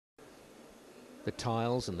The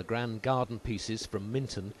tiles and the grand garden pieces from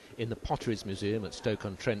Minton in the Potteries Museum at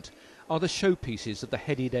Stoke-On-Trent are the showpieces of the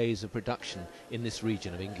heady days of production in this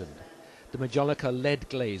region of England. The Majolica lead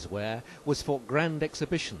glazeware was for grand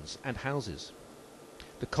exhibitions and houses.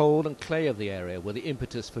 The coal and clay of the area were the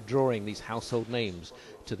impetus for drawing these household names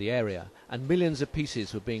to the area, and millions of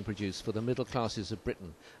pieces were being produced for the middle classes of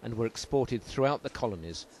Britain and were exported throughout the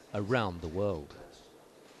colonies around the world.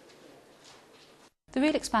 The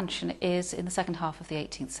real expansion is in the second half of the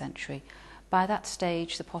 18th century. By that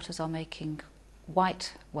stage, the potters are making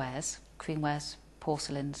white wares, creamwares,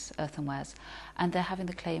 porcelains, earthenwares, and they're having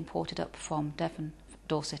the clay imported up from Devon,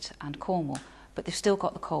 Dorset and Cornwall, but they've still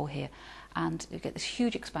got the coal here, and you get this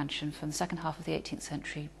huge expansion from the second half of the 18th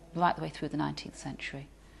century right the way through the 19th century.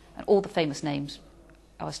 And all the famous names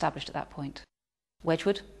are established at that point.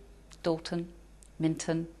 Wedgwood, Dalton,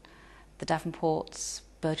 Minton, the Davenports,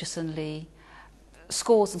 Burgess and Lee,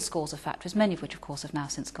 scores and scores of factories, many of which, of course, have now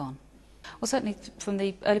since gone. Well, certainly from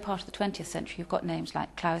the early part of the 20th century, you've got names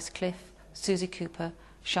like Clarice Cliff, Susie Cooper,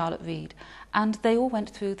 Charlotte Reed, and they all went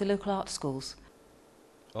through the local art schools.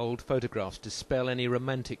 Old photographs dispel any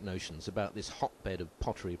romantic notions about this hotbed of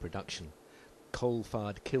pottery production.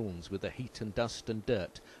 Coal-fired kilns with the heat and dust and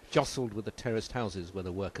dirt jostled with the terraced houses where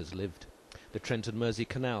the workers lived. The Trent and Mersey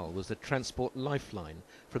Canal was the transport lifeline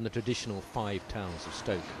from the traditional 5 towns of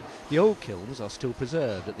Stoke. The old kilns are still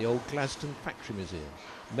preserved at the old Glaston Factory Museum.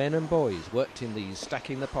 Men and boys worked in these,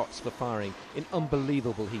 stacking the pots for firing in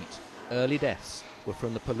unbelievable heat. Early deaths were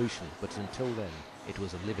from the pollution, but until then it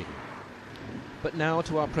was a living. But now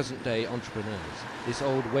to our present-day entrepreneurs. This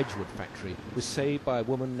old Wedgwood factory was saved by a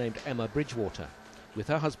woman named Emma Bridgewater. With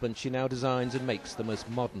her husband, she now designs and makes the most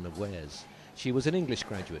modern of wares. She was an English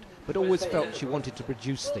graduate, but always felt she wanted to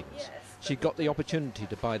produce things. She got the opportunity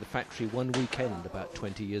to buy the factory one weekend about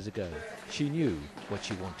 20 years ago. She knew what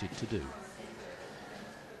she wanted to do.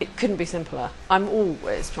 It couldn't be simpler. I'm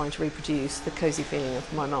always trying to reproduce the cosy feeling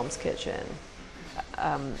of my mum's kitchen,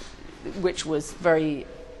 which was very...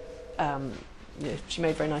 she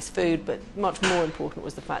made very nice food, but much more important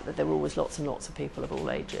was the fact that there were always lots and lots of people of all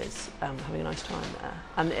ages having a nice time there.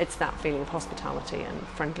 And it's that feeling of hospitality and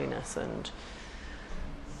friendliness and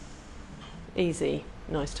easy,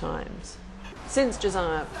 nice times. Since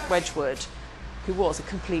Josiah Wedgwood, who was a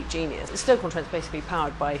complete genius, Stoke-On-Trent is basically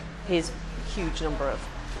powered by his huge number of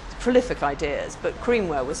prolific ideas, but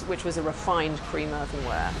creamware, which was a refined cream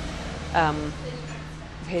earthenware,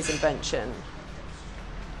 his invention,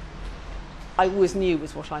 I always knew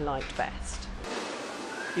was what I liked best.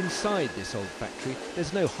 Inside this old factory,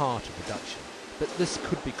 there's no heart of production, but this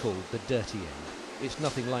could be called the dirty end. It's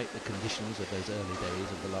nothing like the conditions of those early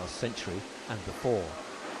days of the last century and before.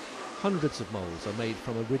 Hundreds of moulds are made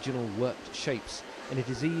from original worked shapes, and it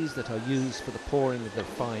is these that are used for the pouring of the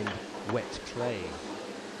fine, wet clay.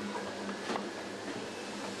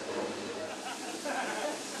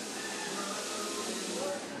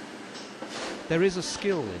 There is a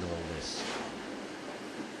skill in all this.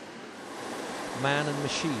 Man and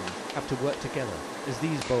machine have to work together as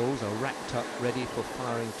these bowls are racked up ready for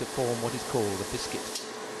firing to form what is called a biscuit.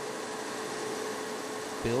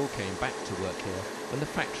 Bill came back to work here when the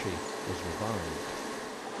factory was revived.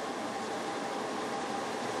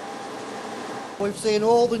 We've seen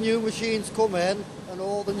all the new machines come in and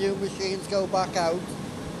all the new machines go back out.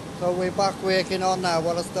 So we're back working on now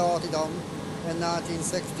what I started on in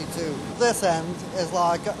 1962. This end is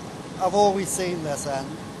like, I've always seen this end.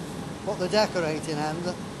 But the decorating end,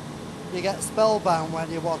 you get spellbound when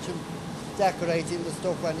you watch them decorating the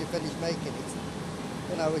stuff when you finish making it.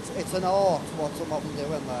 You know, it's an art what some of them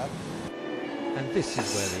do in there. And this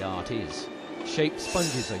is where the art is. Shaped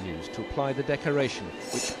sponges are used to apply the decoration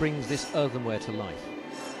which brings this earthenware to life.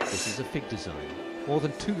 This is a fig design. More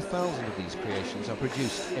than 2,000 of these creations are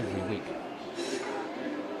produced every week.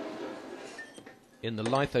 In the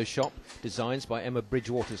litho shop, designs by Emma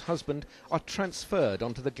Bridgewater's husband are transferred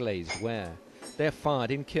onto the glazed ware. They are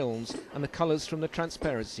fired in kilns and the colours from the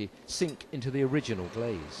transparency sink into the original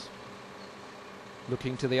glaze.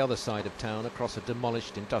 Looking to the other side of town across a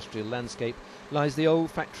demolished industrial landscape lies the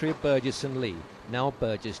old factory of Burgess and Lee, now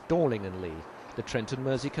Burgess, Dorling and Lee. The Trent and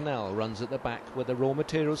Mersey Canal runs at the back where the raw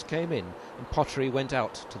materials came in and pottery went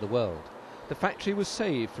out to the world. The factory was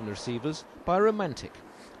saved from the receivers by a romantic.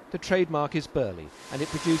 The trademark is Burley, and it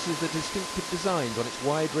produces the distinctive designs on its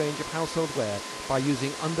wide range of household wear by using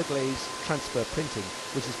underglaze transfer printing,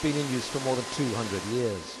 which has been in use for more than 200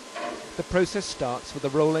 years. The process starts with the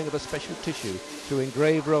rolling of a special tissue through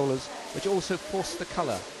engraved rollers, which also force the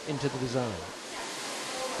colour into the design.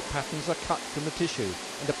 The patterns are cut from the tissue,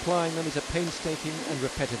 and applying them is a painstaking and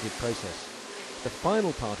repetitive process. The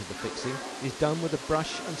final part of the fixing is done with a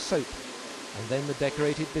brush and soap, and then the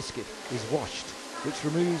decorated biscuit is washed, which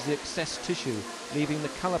removes the excess tissue, leaving the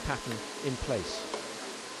colour pattern in place.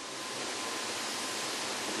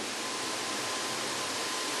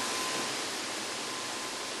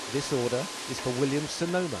 This order is for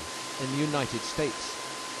Williams-Sonoma in the United States.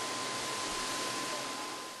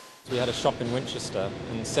 We had a shop in Winchester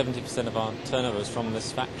and 70% of our turnover was from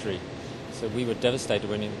this factory. So we were devastated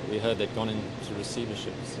when we heard they'd gone into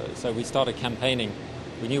receivership. So we started campaigning.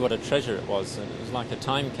 We knew what a treasure it was. And it was like a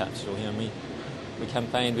time capsule. You know, we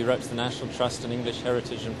campaigned, we wrote to the National Trust and English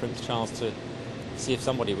Heritage and Prince Charles to see if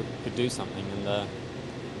somebody could do something. And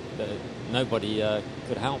nobody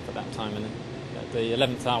could help at that time. And at the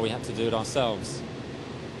 11th hour we had to do it ourselves.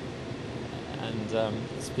 And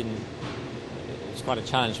it's quite a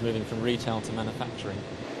challenge moving from retail to manufacturing.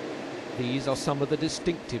 These are some of the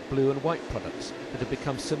distinctive blue and white products that have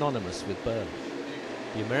become synonymous with Bern.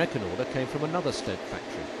 The American order came from another Stoke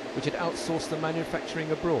factory, which had outsourced the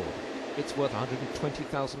manufacturing abroad. It's worth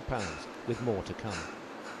 £120,000, with more to come.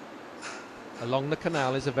 Along the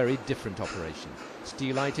canal is a very different operation.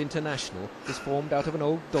 Steelite International is formed out of an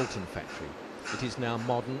old Dalton factory. It is now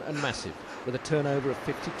modern and massive, with a turnover of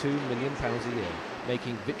 £52 million a year,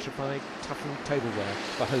 making vitrified, toughened tableware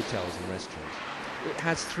for hotels and restaurants. It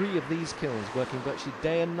has 3 of these kilns working virtually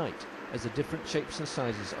day and night as the different shapes and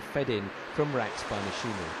sizes are fed in from racks by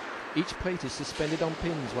machinery. Each plate is suspended on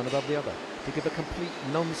pins one above the other to give a complete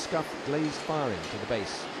non-scuffed glazed firing to the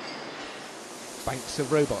base. Banks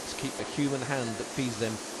of robots keep the human hand that feeds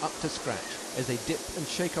them up to scratch as they dip and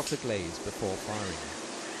shake off the glaze before firing.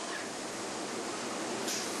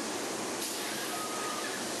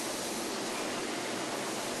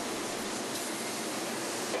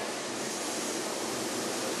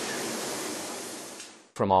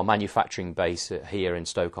 From our manufacturing base here in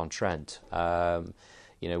Stoke-On-Trent,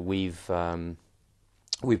 you know, we've been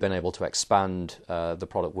able to expand the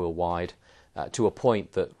product worldwide to a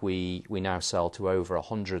point that we now sell to over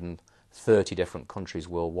 130 different countries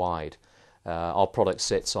worldwide. Our product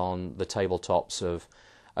sits on the tabletops of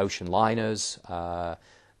ocean liners,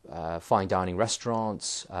 fine dining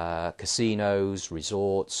restaurants, casinos,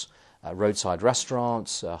 resorts, roadside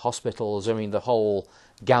restaurants, hospitals. I mean, the whole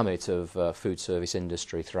gamut of food service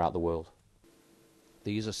industry throughout the world.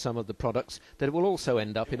 These are some of the products that will also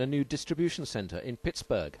end up in a new distribution centre in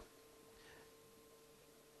Pittsburgh.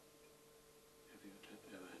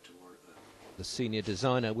 The senior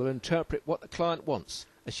designer will interpret what the client wants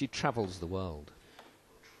as she travels the world.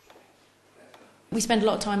 We spend a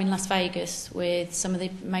lot of time in Las Vegas with some of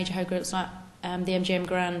the major hotels, like the MGM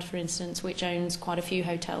Grand, for instance, which owns quite a few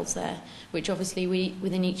hotels there, which obviously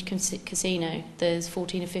within each casino there's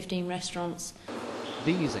 14 or 15 restaurants.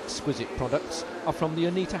 These exquisite products are from the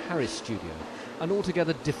Anita Harris studio, an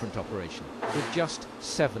altogether different operation with just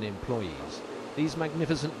 7 employees. These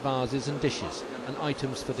magnificent vases and dishes and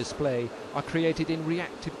items for display are created in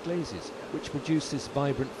reactive glazes which produce this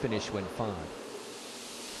vibrant finish when fired.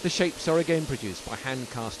 The shapes are again produced by hand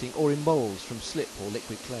casting or in moulds from slip or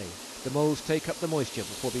liquid clay. The moulds take up the moisture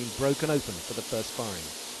before being broken open for the first firing.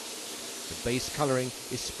 The base colouring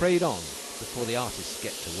is sprayed on before the artists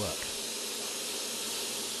get to work.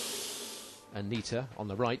 Anita, on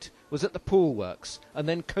the right, was at the Pool Works and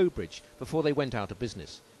then Cobridge before they went out of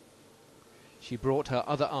business. She brought her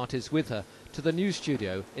other artists with her to the new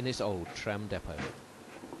studio in this old tram depot.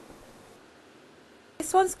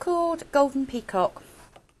 This one's called Golden Peacock,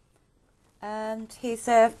 and here's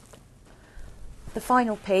the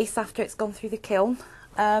final piece after it's gone through the kiln,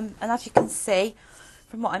 and as you can see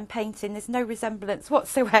from what I'm painting, there's no resemblance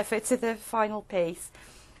whatsoever to the final piece.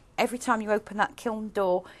 Every time you open that kiln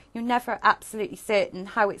door, you're never absolutely certain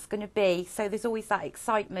how it's going to be, so there's always that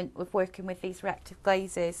excitement of working with these reactive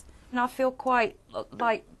glazes. And I feel quite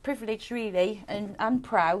privileged really and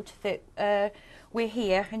proud that we're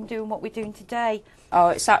here and doing what we're doing today. Oh,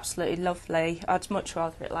 it's absolutely lovely. I'd much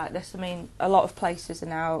rather it like this. I mean, a lot of places are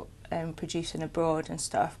now producing abroad and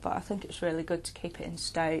stuff, but I think it's really good to keep it in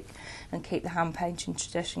Stoke and keep the hand painting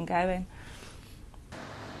tradition going.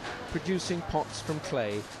 Producing pots from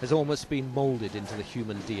clay has almost been moulded into the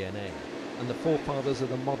human DNA, and the forefathers of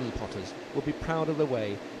the modern potters will be proud of the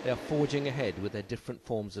way they are forging ahead with their different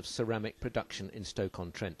forms of ceramic production in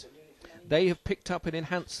Stoke-On-Trent. They have picked up and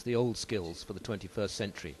enhanced the old skills for the 21st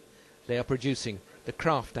century. They are producing the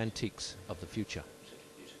craft antiques of the future.